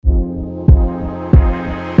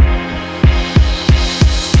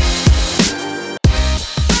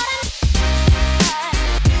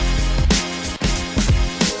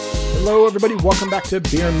everybody. Welcome back to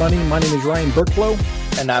Beer and Money. My name is Ryan Burkflow.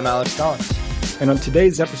 And I'm Alex Collins. And on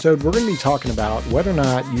today's episode, we're going to be talking about whether or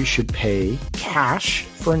not you should pay cash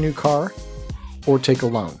for a new car or take a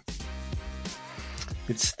loan.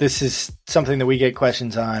 This is something that we get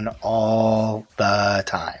questions on all the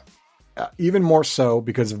time. Even more so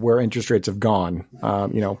because of where interest rates have gone.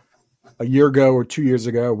 A year ago or 2 years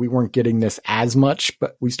ago, we weren't getting this as much,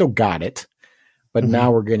 but we still got it. But now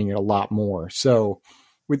we're getting it a lot more. So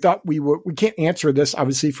we thought we can't answer this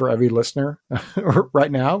obviously for every listener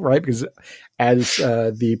right now, right? Because as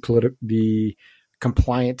the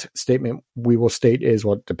compliant statement we will state is,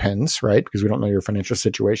 well, it depends, right? Because we don't know your financial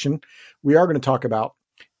situation. We are going to talk about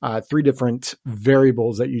 3 different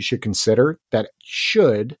variables that you should consider that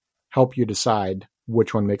should help you decide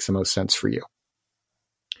which one makes the most sense for you.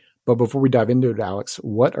 But before we dive into it, Alex,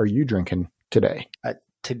 what are you drinking today?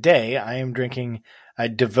 Today, I am drinking a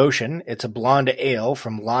Devotion. It's a blonde ale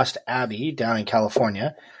from Lost Abbey down in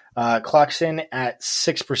California. Clocks in at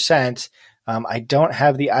 6%. I don't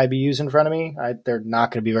have the IBUs in front of me. They're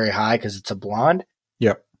not going to be very high because it's a blonde.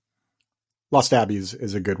 Yep. Lost Abbey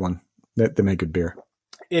is a good one. They make good beer.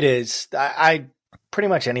 It is. I pretty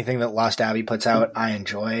much anything that Lost Abbey puts out, I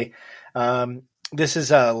enjoy. This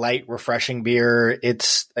is a light, refreshing beer.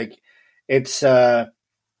 It's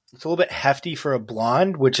a little bit hefty for a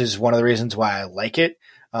blonde, which is one of the reasons why I like it.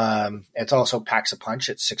 It's also packs a punch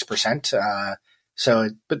at 6%.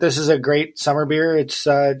 But this is a great summer beer. It's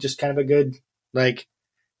just kind of a good,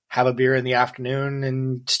 have a beer in the afternoon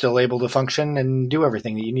and still able to function and do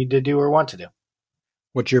everything that you need to do or want to do.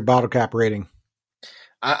 What's your bottle cap rating?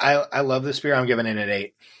 I love this beer. I'm giving it an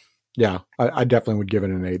 8. Yeah, I definitely would give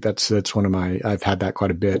it an 8. That's one of I've had that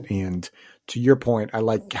quite a bit. And to your point, I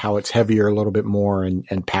like how it's heavier a little bit more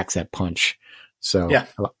and packs that punch. So yeah,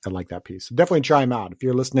 I like that piece. Definitely try them out. If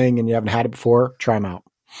you're listening and you haven't had it before, try them out.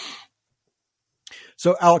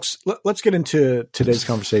 So Alex, let's get into today's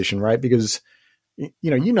conversation, right? Because, you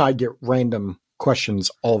and I get random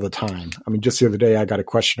questions all the time. I mean, just the other day, I got a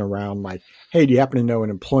question around hey, do you happen to know an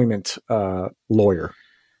employment lawyer,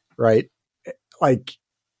 right?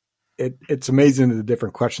 It's amazing the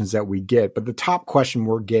different questions that we get. But the top question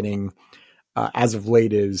we're getting as of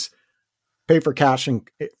late is pay for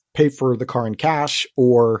the car in cash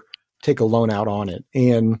or take a loan out on it.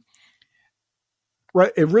 And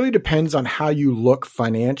right, it really depends on how you look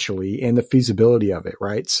financially and the feasibility of it,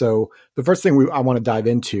 right? So the first thing I want to dive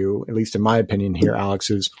into, at least in my opinion here, Alex,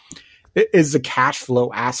 is the cash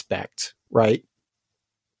flow aspect, right?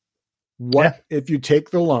 If you take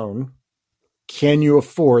the loan, can you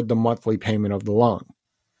afford the monthly payment of the loan?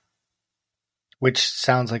 Which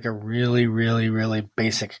sounds like a really, really, really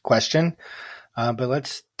basic question. But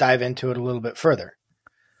let's dive into it a little bit further.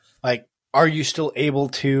 Are you still able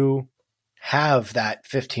to have that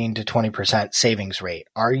 15 to 20% savings rate?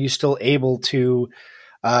 Are you still able to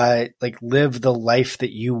live the life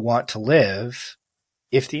that you want to live?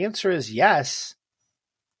 If the answer is yes,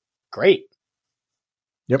 great.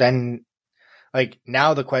 Yep. Then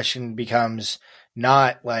now the question becomes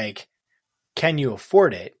not can you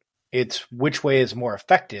afford it? It's which way is more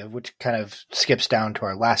effective, which kind of skips down to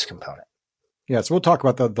our last component. Yeah, so we'll talk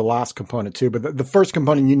about the last component too. But the first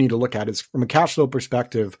component you need to look at is from a cash flow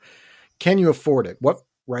perspective, can you afford it? What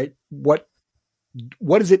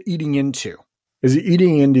is it eating into? Is it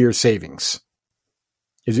eating into your savings?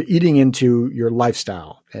 Is it eating into your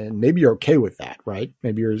lifestyle? And maybe you're okay with that, right?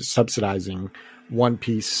 Maybe you're subsidizing one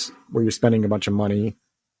piece where you're spending a bunch of money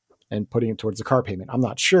and putting it towards the car payment. I'm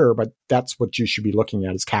not sure, but that's what you should be looking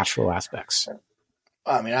at is cash flow aspects.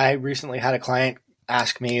 I mean, I recently had a client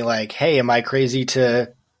ask me hey, am I crazy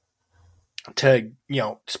to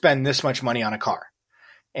spend this much money on a car?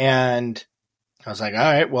 And I was like, all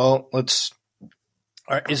right, well,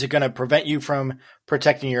 is it going to prevent you from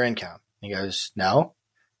protecting your income? He goes, no.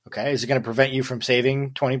 Okay. Is it going to prevent you from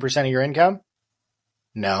saving 20% of your income?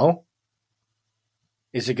 No.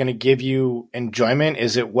 Is it going to give you enjoyment?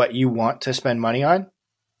 Is it what you want to spend money on?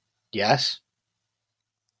 Yes.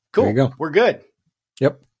 Cool. There you go. We're good.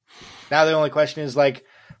 Yep. Now the only question is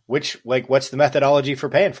what's the methodology for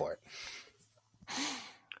paying for it?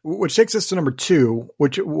 Which takes us to number 2,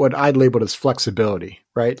 what I'd labeled as flexibility,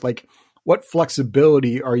 right? What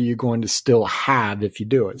flexibility are you going to still have if you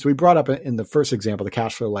do it? So we brought up in the first example, the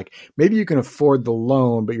cash flow, maybe you can afford the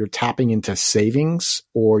loan, but you're tapping into savings,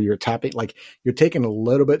 or you're taking a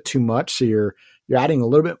little bit too much. So you're adding a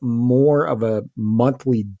little bit more of a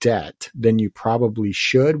monthly debt than you probably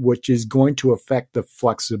should, which is going to affect the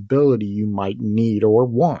flexibility you might need or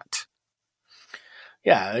want.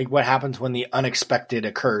 Yeah. What happens when the unexpected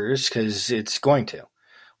occurs? 'Cause it's going to.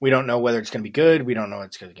 We don't know whether it's going to be good. We don't know if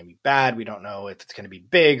it's going to be bad. We don't know if it's going to be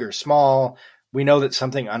big or small. We know that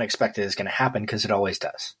something unexpected is going to happen because it always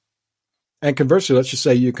does. And conversely, let's just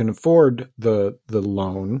say you can afford the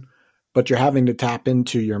loan, but you're having to tap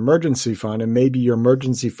into your emergency fund, and maybe your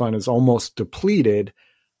emergency fund is almost depleted.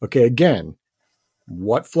 Okay, again,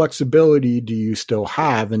 what flexibility do you still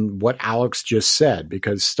have? And what Alex just said,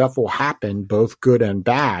 because stuff will happen, both good and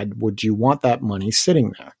bad. Would you want that money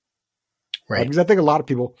sitting there? Right. Because I think a lot of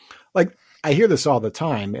people, like, I hear this all the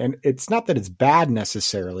time, and it's not that it's bad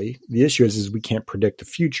necessarily. The issue is we can't predict the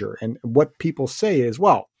future. And what people say is,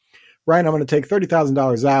 well, Ryan, I'm going to take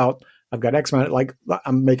 $30,000 out. I've got X amount, like,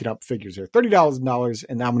 I'm making up figures here, $30,000,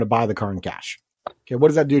 and now I'm going to buy the car in cash. Okay, what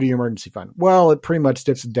does that do to your emergency fund? Well, it pretty much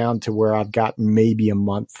dips it down to where I've got maybe a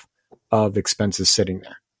month of expenses sitting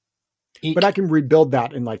there. But I can rebuild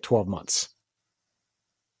that in like 12 months.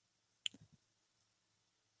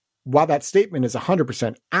 While that statement is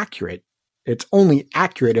 100% accurate, it's only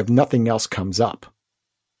accurate if nothing else comes up.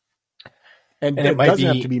 And it doesn't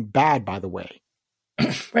have to be bad, by the way.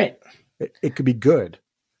 Right. It could be good.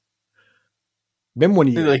 Then when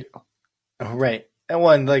you right. And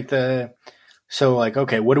one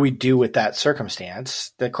okay, what do we do with that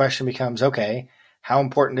circumstance? The question becomes, okay, how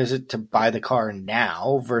important is it to buy the car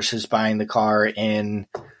now versus buying the car in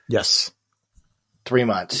 3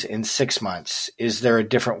 months, in 6 months? Is there a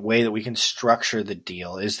different way that we can structure the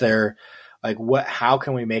deal? Is there how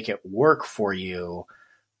can we make it work for you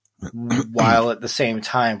while at the same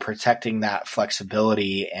time protecting that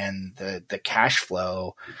flexibility and the cash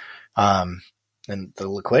flow, and the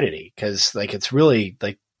liquidity? Cause it's really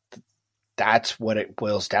that's what it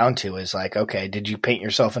boils down to is okay, did you paint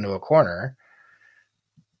yourself into a corner?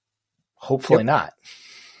 Hopefully not.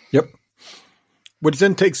 Yep. Which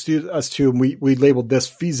then takes us to, we labeled this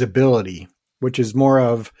feasibility, which is more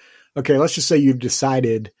of, okay, let's just say you've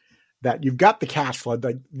decided that you've got the cash flow.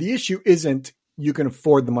 The issue isn't you can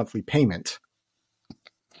afford the monthly payment.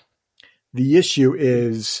 The issue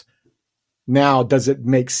is now, does it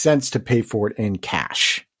make sense to pay for it in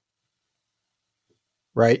cash?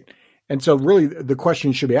 Right? And so really the question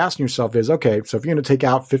you should be asking yourself is, okay, so if you're going to take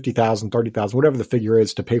out $50,000, $30,000, whatever the figure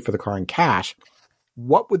is to pay for the car in cash,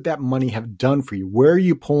 what would that money have done for you? Where are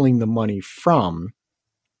you pulling the money from?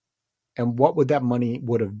 And what would that money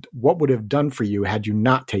what would have done for you had you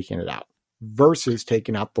not taken it out versus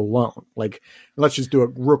taking out the loan? Let's just do a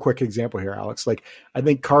real quick example here, Alex. I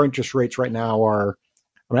think car interest rates right now are,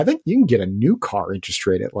 I think you can get a new car interest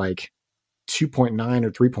rate at 2.9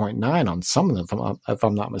 or 3.9 on some of them, if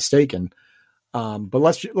I'm not mistaken. But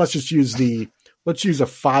let's just use let's use a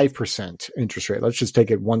 5% interest rate. Let's just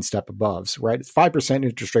take it one step above, right? It's 5%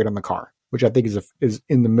 interest rate on the car, which I think is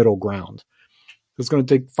in the middle ground. So it's going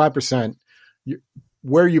to take 5%.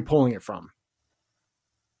 Where are you pulling it from?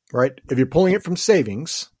 Right? If you're pulling it from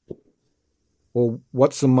savings, well,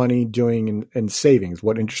 what's the money doing in savings?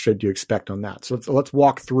 What interest rate do you expect on that? So let's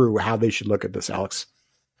walk through how they should look at this, Alex.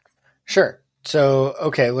 Sure. So,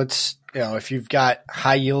 okay, if you've got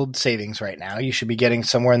high yield savings right now, you should be getting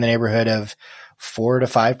somewhere in the neighborhood of 4 to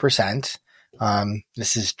 5%.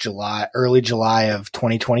 This is early July of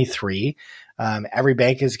 2023. Every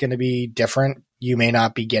bank is going to be different. You may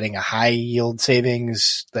not be getting a high yield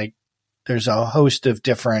savings. There's a host of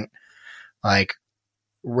different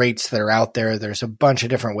rates that are out there. There's a bunch of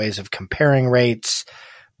different ways of comparing rates.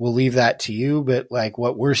 We'll leave that to you, but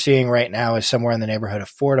what we're seeing right now is somewhere in the neighborhood of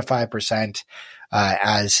 4 to 5%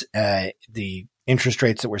 as the interest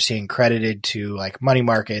rates that we're seeing credited to money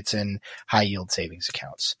markets and high yield savings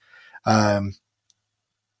accounts.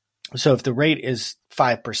 So if the rate is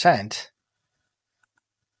 5%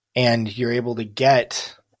 and you're able to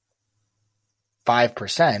get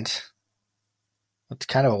 5%, it's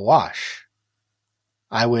kind of a wash.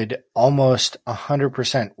 I would almost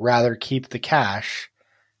 100% rather keep the cash,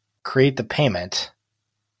 create the payment,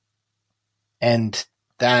 and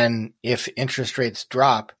then if interest rates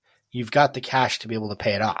drop, you've got the cash to be able to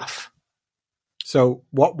pay it off. So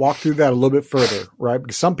walk through that a little bit further, right?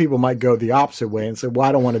 Because some people might go the opposite way and say, well,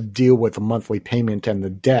 I don't want to deal with the monthly payment and the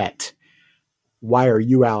debt. Why are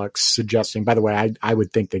you, Alex, suggesting, by the way, I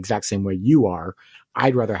would think the exact same way you are.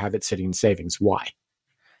 I'd rather have it sitting in savings. Why?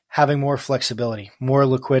 Having more flexibility, more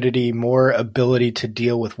liquidity, more ability to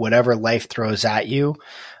deal with whatever life throws at you.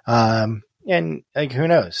 And who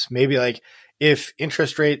knows, maybe if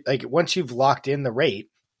interest rate, once you've locked in the rate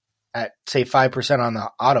at say 5% on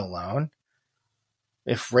the auto loan,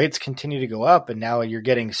 if rates continue to go up and now you're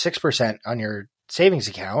getting 6% on your savings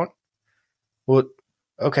account, well,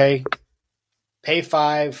 okay, pay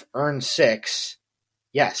 5, earn 6.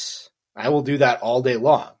 Yes, I will do that all day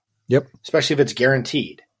long. Yep. Especially if it's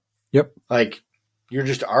guaranteed. Yep. Like you're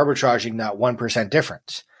just arbitraging that 1%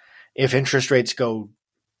 difference. If interest rates go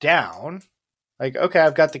down, like, okay,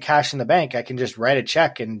 I've got the cash in the bank. I can just write a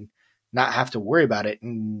check and not have to worry about it.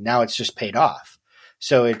 And now it's just paid off.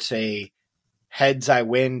 So it's a heads I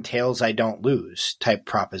win, tails I don't lose type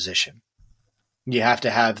proposition. You have to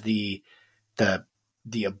have the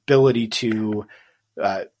ability to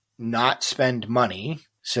not spend money.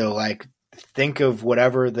 So like think of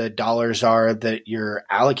whatever the dollars are that you're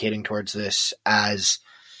allocating towards this as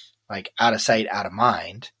like out of sight, out of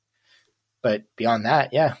mind. But beyond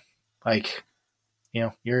that, yeah, like,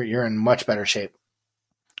 you're in much better shape.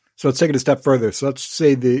 So let's take it a step further. So let's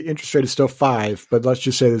say the interest rate is still 5, but let's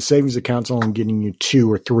just say the savings account's only getting you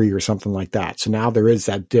 2 or 3 or something like that. So now there is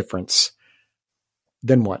that difference.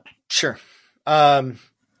 Then what? Sure. So,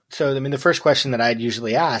 the first question that I'd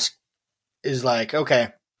usually ask is like, okay,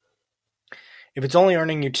 if it's only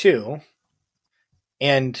earning you 2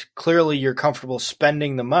 and clearly you're comfortable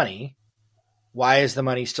spending the money, why is the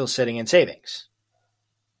money still sitting in savings?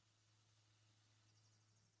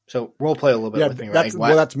 So role play a little bit with me, right?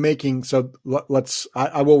 That's making, so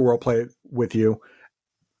I will role play it with you.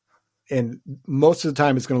 And most of the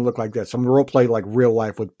time it's going to look like this. I'm going to role play like real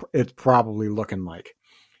life with it's probably looking like.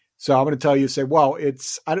 So I'm going to tell you, say, well,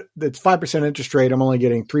 it's 5% interest rate. I'm only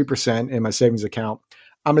getting 3% in my savings account.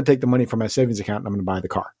 I'm going to take the money from my savings account and I'm going to buy the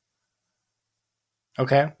car.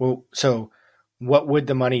 Okay. Well, so what would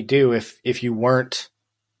the money do if you weren't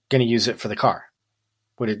going to use it for the car?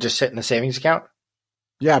 Would it just sit in the savings account?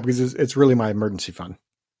 Yeah, because it's really my emergency fund.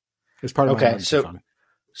 It's part of my emergency fund.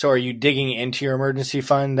 So are you digging into your emergency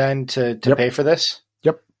fund then to Yep. pay for this?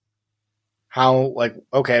 Yep. How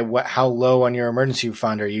low on your emergency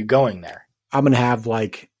fund are you going there? I'm going to have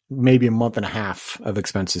like maybe a month and a half of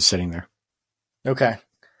expenses sitting there. Okay.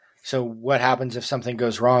 So what happens if something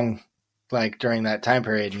goes wrong like during that time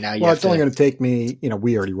period? Now it's only going to take me,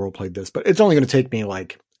 we already role played this, but it's only going to take me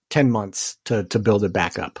like 10 months to build it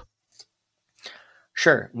back up.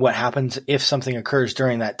 Sure. What happens if something occurs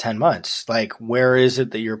during that 10 months? Like, where is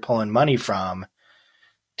it that you're pulling money from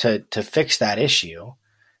to fix that issue?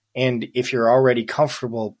 And if you're already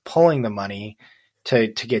comfortable pulling the money to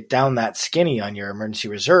get down that skinny on your emergency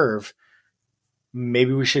reserve,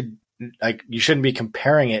 maybe you shouldn't be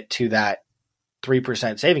comparing it to that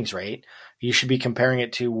 3% savings rate. You should be comparing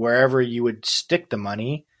it to wherever you would stick the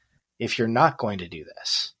money if you're not going to do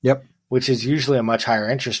this. Yep. Which is usually a much higher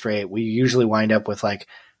interest rate. We usually wind up with like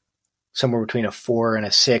somewhere between a 4 and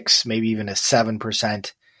a 6, maybe even a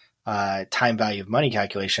 7% time value of money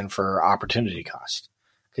calculation for opportunity cost.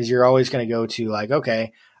 Because you're always going to go to like,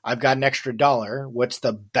 okay, I've got an extra $1. What's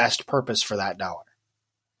the best purpose for that $1?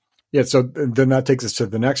 Yeah, so then that takes us to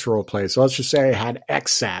the next role play. So let's just say I had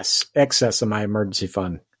excess in my emergency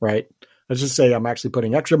fund, right? Let's just say I'm actually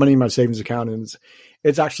putting extra money in my savings account, and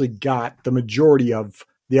it's actually got the majority of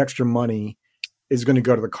the extra money is going to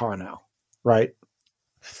go to the car now, right?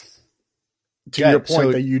 To your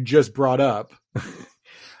point that you just brought up,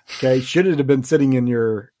 okay, should it have been sitting in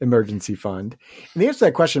your emergency fund? And the answer to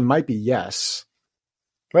that question might be yes.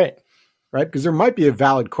 Right. Right? Because there might be a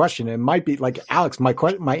valid question. It might be like, Alex, my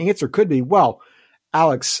answer could be, well,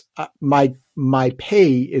 Alex, my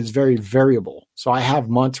pay is very variable. So I have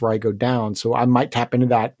months where I go down. So I might tap into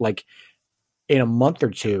that like in a month or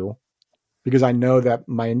two, because I know that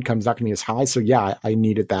my income's not going to be as high. So yeah, I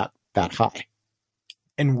needed that high.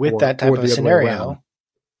 And with that type of a scenario,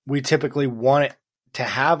 we typically want it to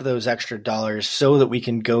have those extra dollars so that we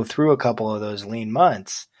can go through a couple of those lean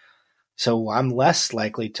months. So I'm less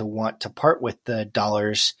likely to want to part with the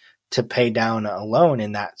dollars to pay down a loan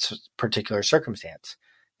in that particular circumstance.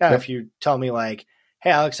 Now, If you tell me like,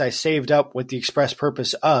 hey, Alex, I saved up with the express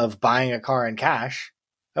purpose of buying a car in cash.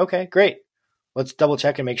 Okay, great. Let's double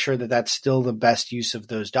check and make sure that that's still the best use of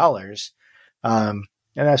those dollars. And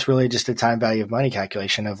that's really just a time value of money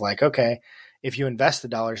calculation of like, okay, if you invest the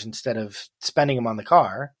dollars instead of spending them on the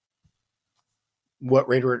car,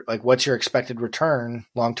 what's your expected return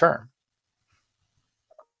long term?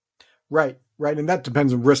 Right. And that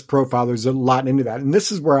depends on risk profile. There's a lot into that. And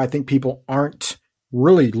this is where I think people aren't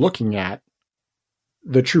really looking at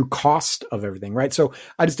the true cost of everything, right? So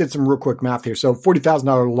I just did some real quick math here. So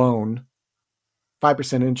 $40,000 loan,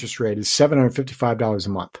 5% interest rate is $755 a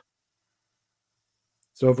month.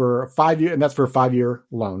 So over a 5 year, and that's for a 5-year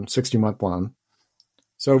loan, 60-month loan.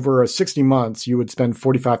 So over 60 months, you would spend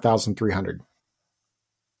 $45,300.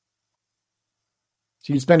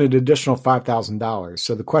 So you spend an additional $5,000.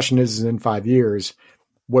 So the question is in 5 years,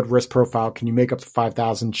 what risk profile can you make up to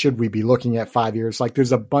 $5,000? Should we be looking at 5 years? Like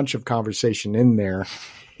there's a bunch of conversation in there,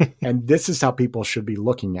 and this is how people should be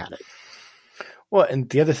looking at it. Well, and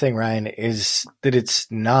the other thing, Ryan, is that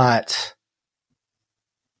it's not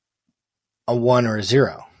a 1 or a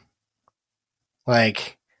 0.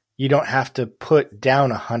 Like, you don't have to put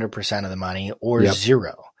down 100% of the money or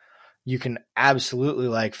 0. You can absolutely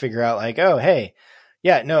like figure out like, oh, hey,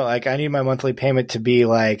 yeah, no, like I need my monthly payment to be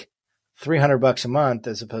like $300 a month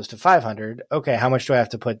as opposed to 500. Okay, how much do I have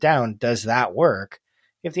to put down? Does that work?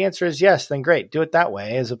 If the answer is yes, then great, do it that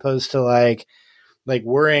way, as opposed to like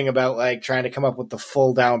worrying about like trying to come up with the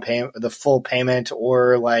full down payment, the full payment,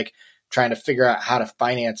 or like trying to figure out how to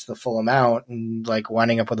finance the full amount and like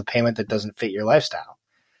winding up with a payment that doesn't fit your lifestyle.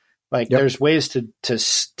 Like there's ways to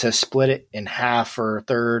split it in half or a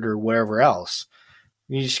third or wherever else.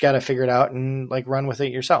 You just got to figure it out and like run with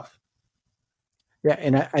it yourself. Yeah.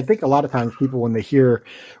 And I think a lot of times people, when they hear,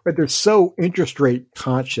 but they're so interest rate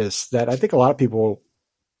conscious that I think a lot of people,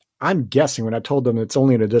 I'm guessing when I told them it's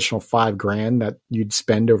only an additional $5,000 that you'd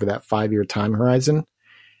spend over that 5-year time horizon.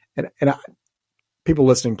 And people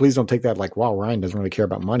listening, please don't take that like, wow, Ryan doesn't really care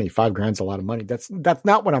about money. $5,000 is a lot of money. That's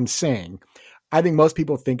not what I'm saying. I think most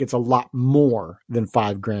people think it's a lot more than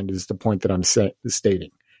 $5,000 is the point that I'm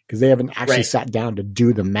stating, because they haven't actually sat down to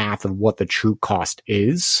do the math of what the true cost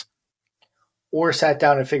is. Or sat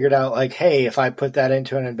down and figured out like, hey, if I put that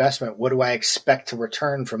into an investment, what do I expect to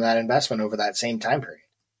return from that investment over that same time period?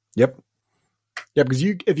 Yep. Yeah, because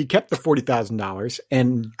if you kept the $40,000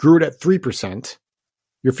 and grew it at 3%,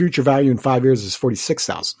 your future value in 5 years is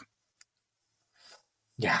 $46,000.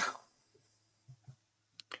 Yeah.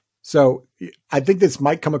 So I think this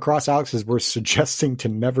might come across, Alex, as we're suggesting to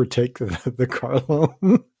never take the car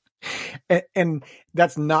loan. and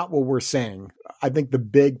that's not what we're saying. I think the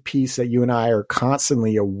big piece that you and I are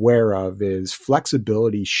constantly aware of is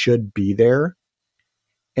flexibility should be there.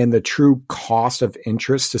 And the true cost of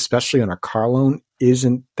interest, especially on a car loan,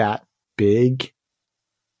 isn't that big.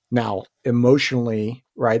 Now, emotionally,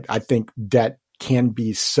 right, I think debt can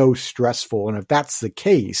be so stressful. And if that's the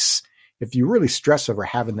case, if you really stress over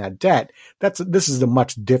having that debt, this is a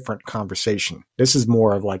much different conversation. This is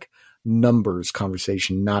more of like numbers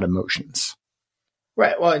conversation, not emotions.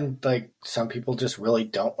 Right. Well, and like some people just really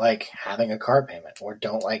don't like having a car payment or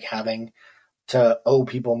don't like having to owe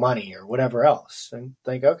people money or whatever else. And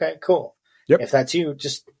like, okay, cool. Yep. If that's you,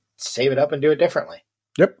 just save it up and do it differently.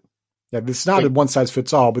 Yep. Yeah, this is not a one size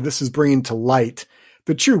fits all, but this is bringing to light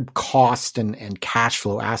the true cost and cash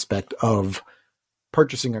flow aspect of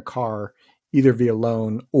purchasing a car either via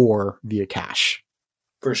loan or via cash.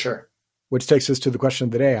 For sure. Which takes us to the question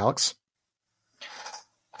of the day, Alex.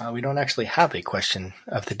 We don't actually have a question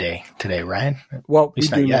of the day today, Ryan. Well, we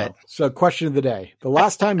do yet. So question of the day. The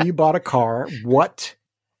last time you bought a car, what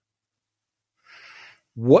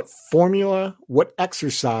formula, what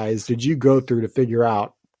exercise did you go through to figure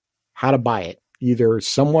out how to buy it? Either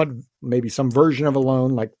somewhat, maybe some version of a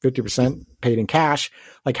loan, like 50% paid in cash.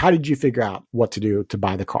 Like, how did you figure out what to do to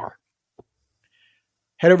buy the car?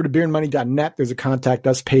 Head over to beerandmoney.net. There's a contact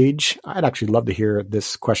us page. I'd actually love to hear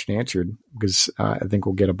this question answered because I think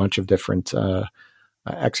we'll get a bunch of different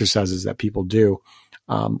exercises that people do.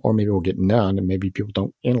 Or maybe we'll get none and maybe people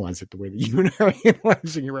don't analyze it the way that you and I are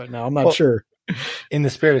analyzing it right now. I'm not sure. In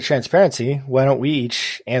the spirit of transparency, why don't we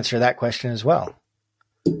each answer that question as well?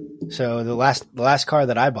 So the last car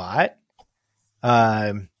that I bought,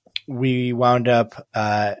 we wound up,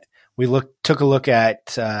 took a look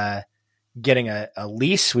at getting a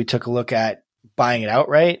lease. We took a look at buying it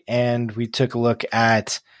outright, and we took a look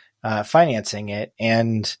at financing it.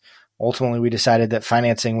 And ultimately, we decided that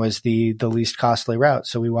financing was the least costly route.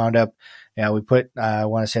 So we wound up, we put I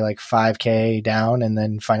want to say like $5,000 down, and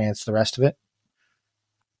then financed the rest of it.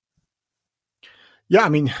 Yeah, I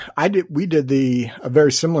mean, we did a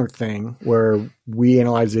very similar thing where we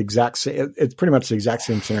analyzed the exact same. It's pretty much the exact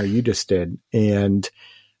same scenario you just did, and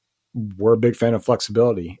we're a big fan of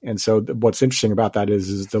flexibility. And so what's interesting about that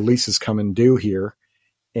is the leases come and due here,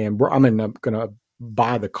 and I'm going to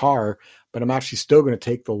buy the car, but I'm actually still going to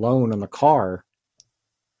take the loan on the car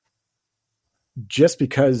just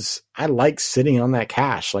because I like sitting on that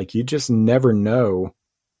cash. Like, you just never know.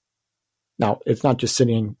 Now, it's not just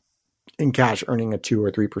sitting in cash earning a 2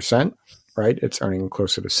 or 3%, right? It's earning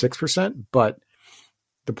closer to 6%. But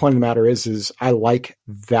the point of the matter is I like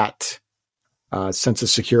that sense of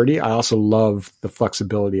security. I also love the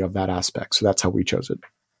flexibility of that aspect. So that's how we chose it.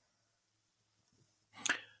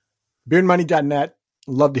 beerandmoney.net.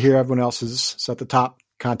 Love to hear everyone else's. So at the top,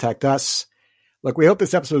 contact us. Look, we hope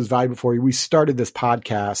this episode was valuable for you. We started this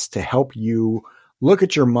podcast to help you look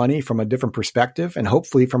at your money from a different perspective, and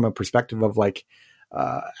hopefully from a perspective of like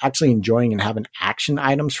actually enjoying and having action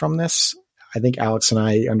items from this. I think Alex and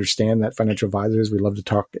I understand that financial advisors, we love to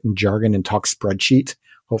talk in jargon and talk spreadsheet.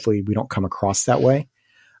 Hopefully we don't come across that way.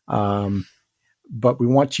 But we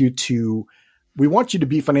want you to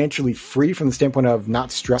be financially free from the standpoint of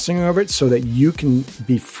not stressing over it so that you can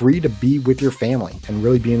be free to be with your family and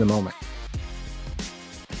really be in the moment.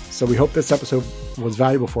 So we hope this episode was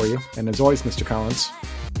valuable for you. And as always, Mr. Collins.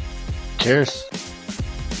 Cheers.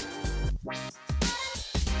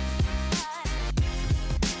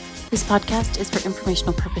 This podcast is for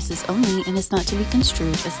informational purposes only and is not to be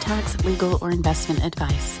construed as tax, legal, or investment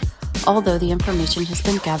advice. Although the information has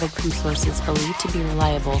been gathered from sources believed to be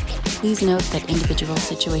reliable, please note that individual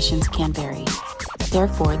situations can vary.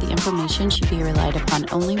 Therefore, the information should be relied upon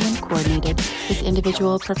only when coordinated with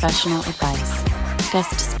individual professional advice.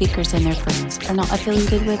 Guest speakers and their firms are not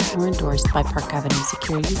affiliated with or endorsed by Park Avenue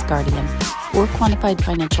Securities Guardian or Quantified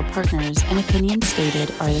Financial Partners, and opinions stated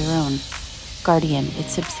are their own. Guardian,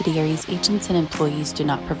 its subsidiaries, agents, and employees do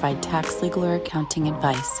not provide tax, legal, or accounting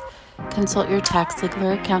advice. Consult your tax, legal,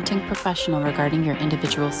 or accounting professional regarding your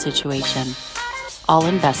individual situation. All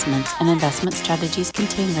investments and investment strategies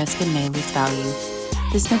contain risk and may lose value.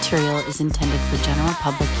 This material is intended for general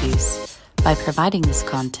public use. By providing this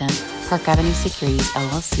content, Park Avenue Securities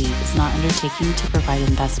LLC is not undertaking to provide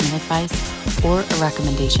investment advice or a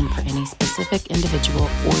recommendation for any specific individual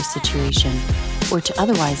or situation, or to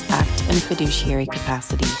otherwise act in a fiduciary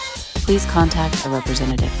capacity. Please contact a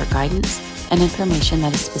representative for guidance and information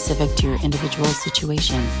that is specific to your individual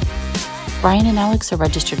situation. Brian and Alex are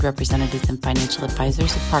registered representatives and financial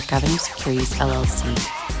advisors of Park Avenue Securities LLC,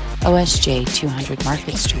 OSJ 200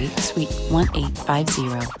 Market Street, Suite 1850,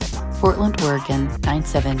 Portland, Oregon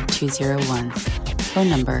 97201. Phone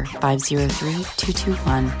number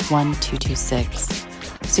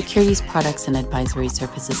 503-221-1226. Securities products and advisory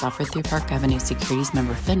services offered through Park Avenue Securities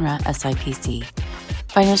member FINRA SIPC.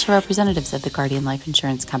 Financial representatives of the Guardian Life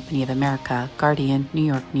Insurance Company of America, Guardian, New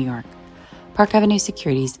York, New York. Park Avenue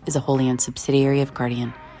Securities is a wholly owned subsidiary of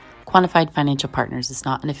Guardian. Quantified Financial Partners is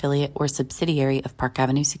not an affiliate or subsidiary of Park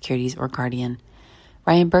Avenue Securities or Guardian.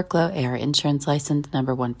 Ryan Burklow, AR Insurance License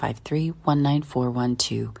Number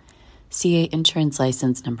 153-19412. CA Insurance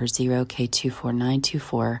License Number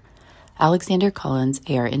 0K24924. Alexander Collins,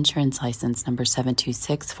 AR Insurance License Number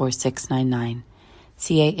 7264699.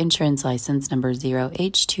 CA Insurance License Number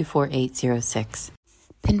 0H24806.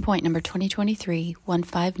 Pinpoint Number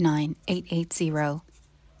 2023-159880.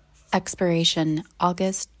 Expiration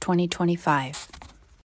August 2025.